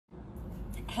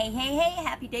Hey,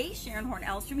 happy day. Sharon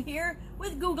Horn-Elstrom here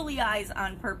with Googly Eyes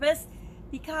on Purpose,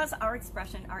 because our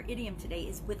expression, our idiom today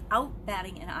is without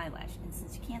batting an eyelash. And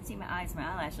since you can't see my eyes, my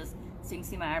eyelashes, so you can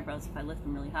see my eyebrows if I lift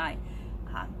them really high,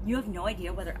 you have no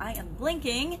idea whether I am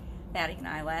blinking, batting an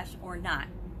eyelash, or not.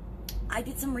 I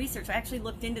did some research. I actually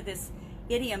looked into this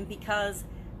idiom because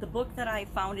the book that I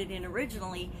found it in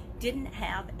originally didn't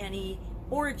have any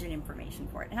origin information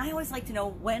for it. And I always like to know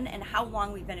when and how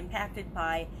long we've been impacted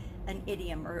by an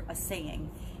idiom or a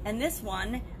saying. And this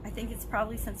one, I think it's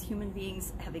probably since human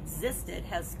beings have existed,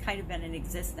 has kind of been in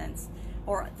existence,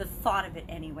 or the thought of it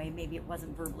anyway. Maybe it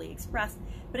wasn't verbally expressed,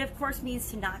 but it of course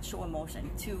means to not show emotion,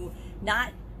 to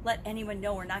not let anyone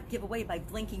know or not give away by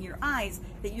blinking your eyes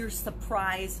that you're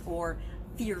surprised or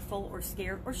fearful or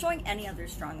scared or showing any other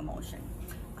strong emotion.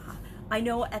 I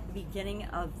know at the beginning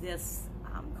of this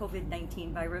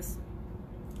COVID-19 virus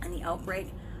and the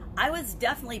outbreak, I was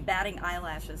definitely batting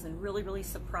eyelashes and really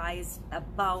surprised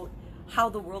about how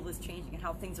the world was changing and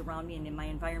how things around me and in my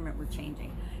environment were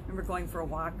changing. I remember going for a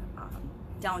walk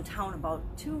downtown about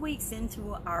 2 weeks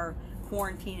into our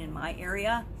quarantine in my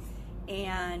area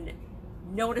and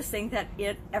noticing that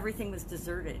everything was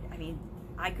deserted. I mean,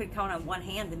 I could count on one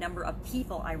hand the number of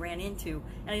people I ran into,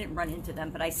 and I didn't run into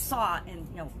them, but I saw and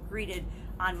greeted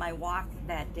on my walk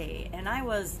that day. And I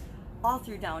was all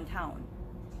through downtown.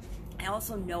 I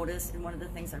also noticed, and one of the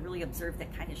things I really observed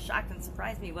that kind of shocked and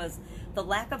surprised me, was the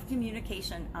lack of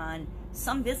communication on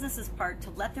some businesses' part to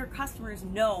let their customers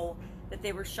know that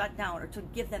they were shut down, or to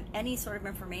give them any sort of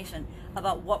information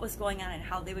about what was going on and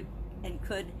how they would and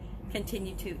could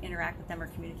continue to interact with them or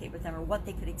communicate with them, or what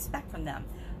they could expect from them.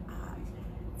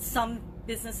 Some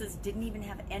businesses didn't even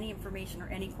have any information or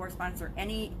any correspondence or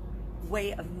any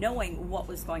way of knowing what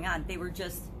was going on. They were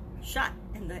just shut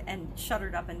and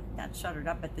shuttered up, and not shuttered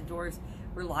up, but the doors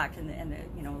were locked and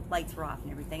the lights were off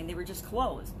and everything, and they were just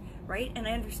closed, right? And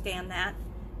I understand that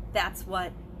that's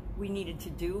what we needed to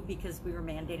do because we were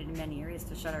mandated in many areas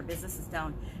to shut our businesses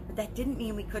down, but that didn't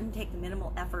mean we couldn't take the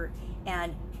minimal effort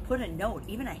and put a note,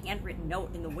 even a handwritten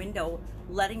note in the window,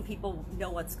 letting people know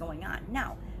what's going on.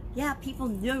 Now, yeah, people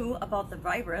knew about the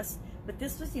virus, but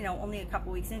this was only a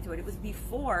couple weeks into it. It was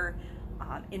before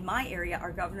in my area,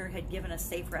 our governor had given a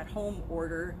safer at home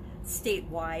order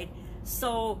statewide,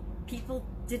 so people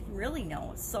didn't really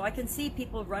know. So I can see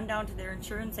people run down to their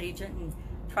insurance agent and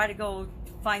try to go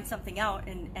find something out,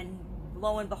 and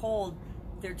lo and behold,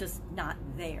 they're just not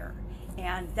there.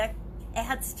 And that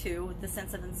adds to the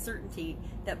sense of uncertainty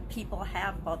that people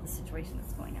have about the situation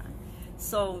that's going on.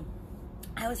 So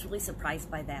I was really surprised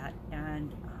by that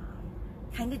and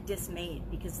kind of dismayed,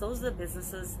 because those are the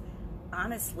businesses,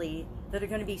 honestly, that are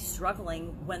going to be struggling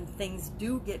when things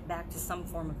do get back to some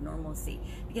form of normalcy,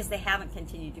 because they haven't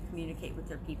continued to communicate with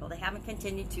their people. They haven't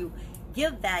continued to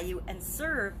give value and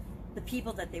serve the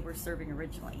people that they were serving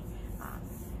originally.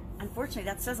 Unfortunately,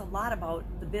 that says a lot about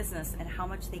the business and how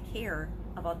much they care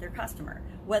about their customer.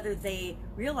 Whether they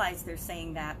realize they're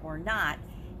saying that or not,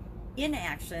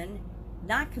 inaction,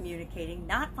 not communicating,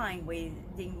 not finding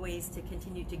ways to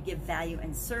continue to give value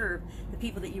and serve the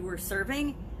people that you were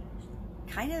serving,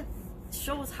 kind of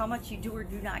shows how much you do or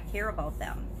do not care about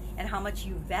them and how much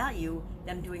you value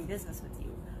them doing business with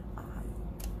you.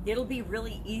 It'll be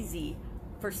really easy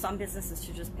for some businesses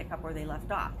to just pick up where they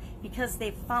left off, because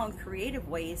they've found creative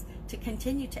ways to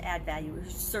continue to add value, or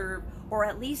serve, or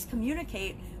at least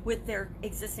communicate with their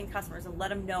existing customers and let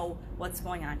them know what's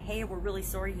going on. Hey, we're really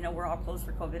sorry, we're all closed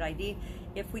for COVID ID.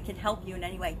 If we can help you in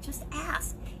any way, just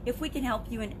ask. If we can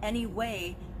help you in any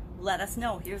way, let us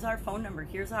know. Here's our phone number.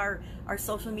 Here's our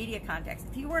social media contacts.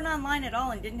 If you weren't online at all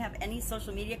and didn't have any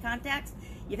social media contacts,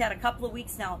 you've had a couple of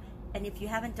weeks now, and if you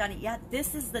haven't done it yet,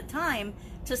 this is the time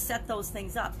to set those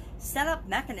things up. Set up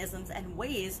mechanisms and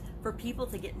ways for people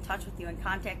to get in touch with you and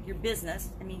contact your business.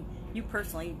 I mean, you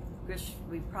personally,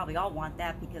 we probably all want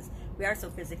that, because we are so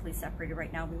physically separated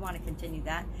right now. We want to continue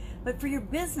that. But for your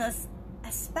business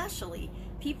especially,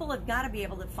 people have got to be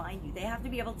able to find you. They have to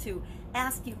be able to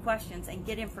ask you questions and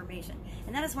get information.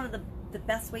 And that is one of the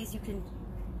best ways you can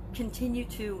continue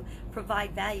to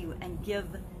provide value and give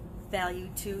value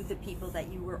to the people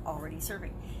that you were already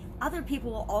serving. Other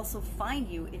people will also find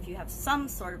you if you have some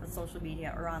sort of a social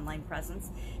media or online presence,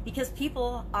 because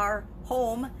people are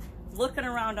home looking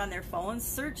around on their phones,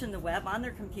 searching the web on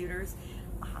their computers,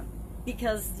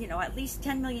 because at least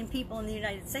 10 million people in the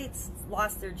United States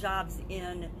lost their jobs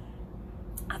in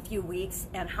a few weeks,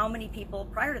 and how many people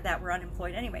prior to that were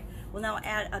unemployed anyway. We'll now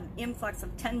add an influx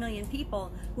of 10 million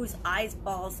people whose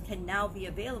eyeballs can now be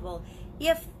available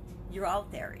if you're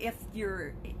out there, if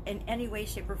you're in any way,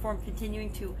 shape, or form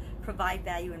continuing to provide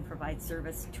value and provide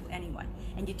service to anyone.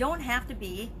 And you don't have to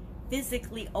be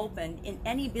physically open in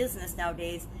any business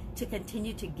nowadays to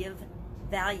continue to give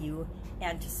value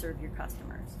and to serve your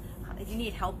customers. If you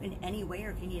need help in any way, or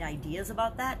if you need ideas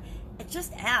about that,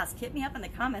 just ask. Hit me up in the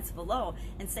comments below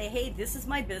and say, hey, this is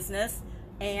my business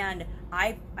and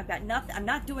I've got nothing, I'm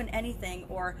not doing anything,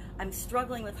 or I'm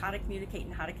struggling with how to communicate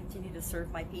and how to continue to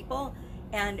serve my people.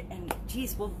 And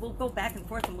geez, we'll go back and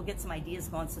forth and we'll get some ideas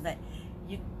going so that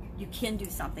you can do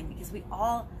something, because we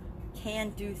all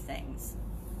can do things.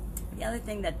 The other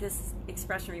thing that this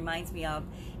expression reminds me of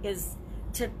is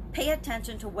to pay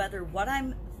attention to whether what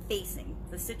I'm facing,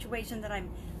 the situation that I'm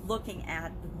looking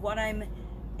at, what I'm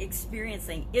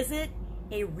experiencing, is it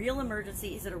a real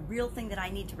emergency? Is it a real thing that I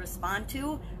need to respond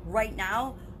to right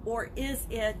now? Or is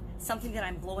it something that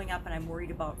I'm blowing up and I'm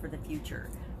worried about for the future?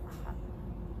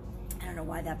 I don't know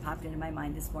why that popped into my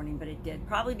mind this morning, but it did.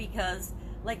 Probably because,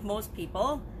 like most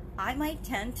people, I might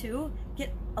tend to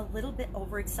get a little bit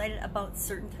overexcited about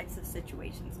certain types of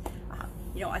situations.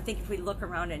 You know, I think if we look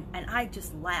around, and I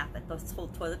just laugh at this whole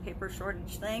toilet paper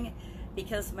shortage thing,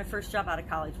 because my first job out of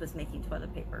college was making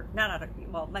toilet paper.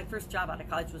 My first job out of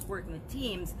college was working with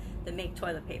teams that make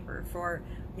toilet paper for,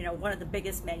 you know, one of the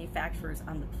biggest manufacturers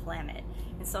on the planet.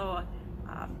 And so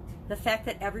the fact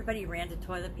that everybody ran to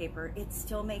toilet paper, it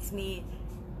still makes me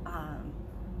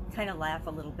kind of laugh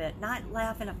a little bit. Not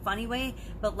laugh in a funny way,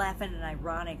 but laugh in an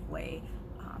ironic way.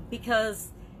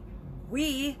 Because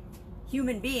we,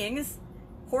 human beings,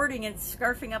 hoarding and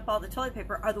scarfing up all the toilet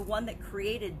paper, are the one that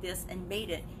created this and made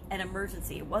it an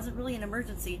emergency. It wasn't really an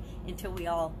emergency until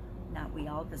not we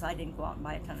all, because I didn't go out and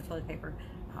buy a ton of toilet paper,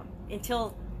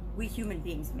 until we human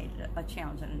beings made it a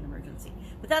challenge and an emergency.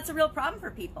 But that's a real problem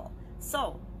for people.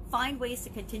 So find ways to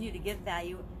continue to give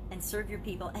value and serve your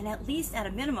people, and at least at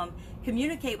a minimum,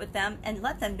 communicate with them and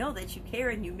let them know that you care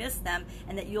and you miss them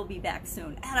and that you'll be back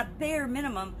soon. At a bare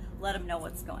minimum, let them know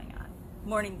what's going on.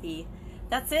 Morning Bee.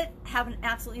 That's it. Have an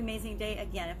absolutely amazing day.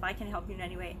 Again, if I can help you in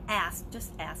any way,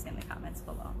 just ask in the comments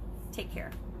below. Take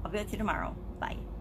care. I'll be with you tomorrow. Bye.